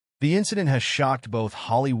The incident has shocked both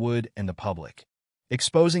Hollywood and the public,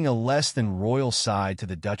 exposing a less-than-royal side to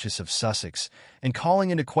the Duchess of Sussex and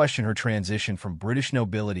calling into question her transition from British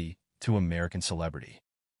nobility to American celebrity.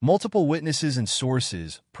 Multiple witnesses and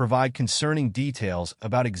sources provide concerning details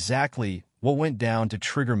about exactly what went down to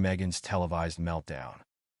trigger Meghan's televised meltdown.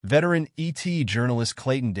 Veteran ET journalist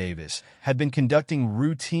Clayton had been conducting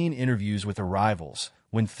routine interviews with her rivals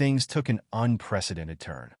when things took an unprecedented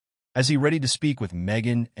turn. As he readied to speak with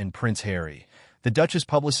Meghan and Prince Harry, the Duchess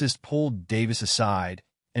publicist pulled Davis aside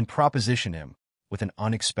and propositioned him with an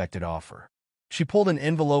unexpected offer. She pulled an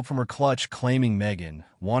envelope from her clutch claiming Meghan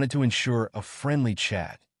wanted to ensure a friendly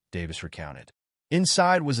chat, Davis recounted.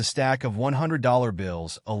 Inside was a stack of $100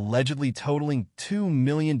 bills, allegedly totaling $2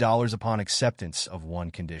 million upon acceptance of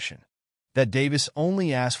one condition: that Davis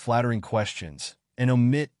only ask flattering questions and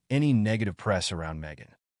omit any negative press around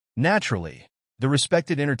Meghan. Naturally, the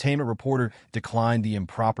respected entertainment reporter declined the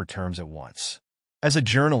improper terms at once. "As a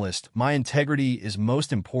journalist, my integrity is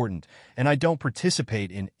most important, and I don't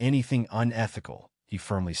participate in anything unethical," he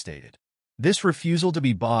firmly stated. This refusal to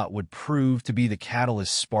be bought would prove to be the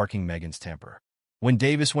catalyst sparking Meghan's temper. When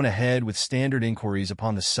Davis went ahead with standard inquiries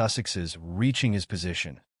upon the Sussexes reaching his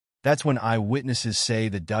position, that's when eyewitnesses say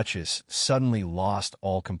the Duchess suddenly lost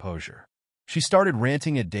all composure. She started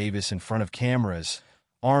ranting at Davis in front of cameras,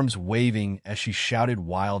 arms waving as she shouted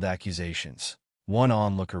wild accusations, one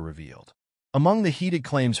onlooker revealed. Among the heated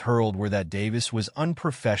claims hurled were that Davis was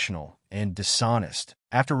unprofessional and dishonest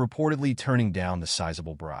after reportedly turning down the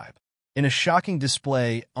sizable bribe. In a shocking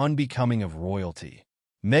display unbecoming of royalty,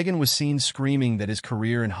 Meghan was seen screaming that his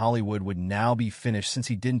career in Hollywood would now be finished since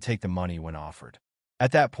he didn't take the money when offered.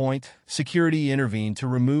 At that point, security intervened to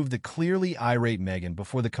remove the clearly irate Meghan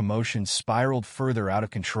before the commotion spiraled further out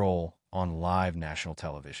of control on live national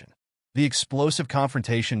television. The explosive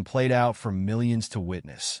confrontation played out for millions to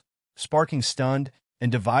witness, sparking stunned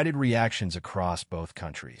and divided reactions across both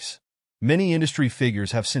countries. Many industry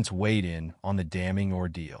figures have since weighed in on the damning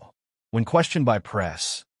ordeal. When questioned by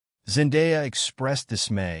press, Zendaya expressed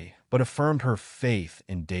dismay but affirmed her faith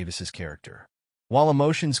in Davis's character. While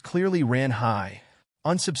emotions clearly ran high,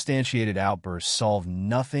 unsubstantiated outbursts solve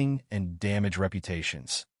nothing and damage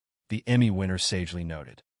reputations, the Emmy winner sagely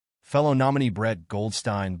noted. Fellow nominee Brett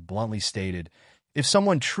Goldstein bluntly stated, "If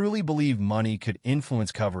someone truly believed money could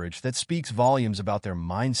influence coverage, that speaks volumes about their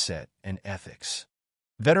mindset and ethics."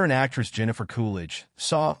 Veteran actress Jennifer Coolidge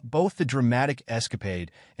saw both the dramatic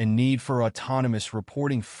escapade and need for autonomous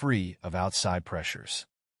reporting free of outside pressures.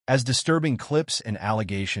 As disturbing clips and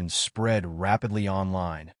allegations spread rapidly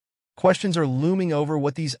online, questions are looming over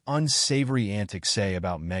what these unsavory antics say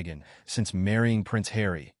about Meghan since marrying Prince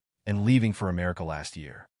Harry and leaving for America last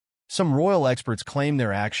year. Some royal experts claim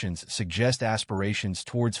their actions suggest aspirations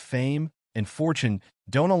towards fame and fortune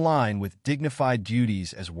don't align with dignified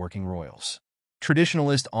duties as working royals.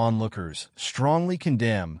 Traditionalist onlookers strongly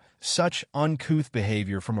condemn such uncouth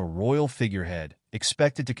behavior from a royal figurehead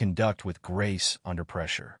expected to conduct with grace under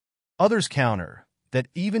pressure. Others counter that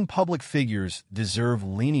even public figures deserve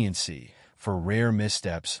leniency for rare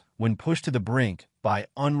missteps when pushed to the brink by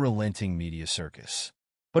unrelenting media circus.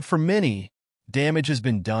 But for many, damage has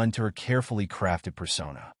been done to her carefully crafted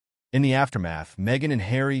persona. In the aftermath, Meghan and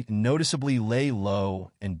Harry noticeably lay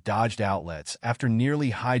low and dodged outlets after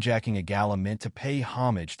nearly hijacking a gala meant to pay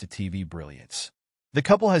homage to TV brilliance. The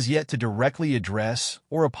couple has yet to directly address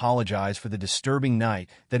or apologize for the disturbing night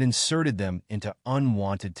that inserted them into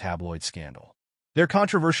unwanted tabloid scandal. Their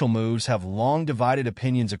controversial moves have long divided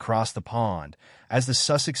opinions across the pond as the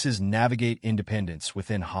Sussexes navigate independence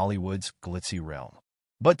within Hollywood's glitzy realm.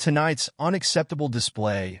 But tonight's unacceptable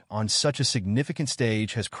display on such a significant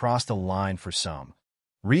stage has crossed a line for some,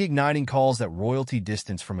 reigniting calls that royalty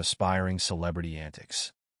distance from aspiring celebrity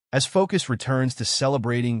antics. As focus returns to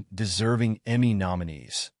celebrating deserving Emmy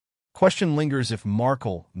nominees, question lingers if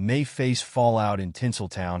Markle may face fallout in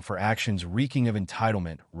Tinseltown for actions reeking of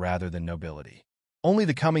entitlement rather than nobility. Only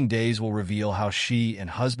the coming days will reveal how she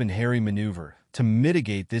and husband Harry maneuver to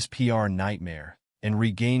mitigate this PR nightmare and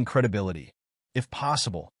regain credibility, if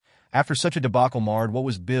possible, after such a debacle marred what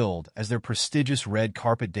was billed as their prestigious red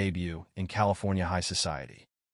carpet debut in California high society.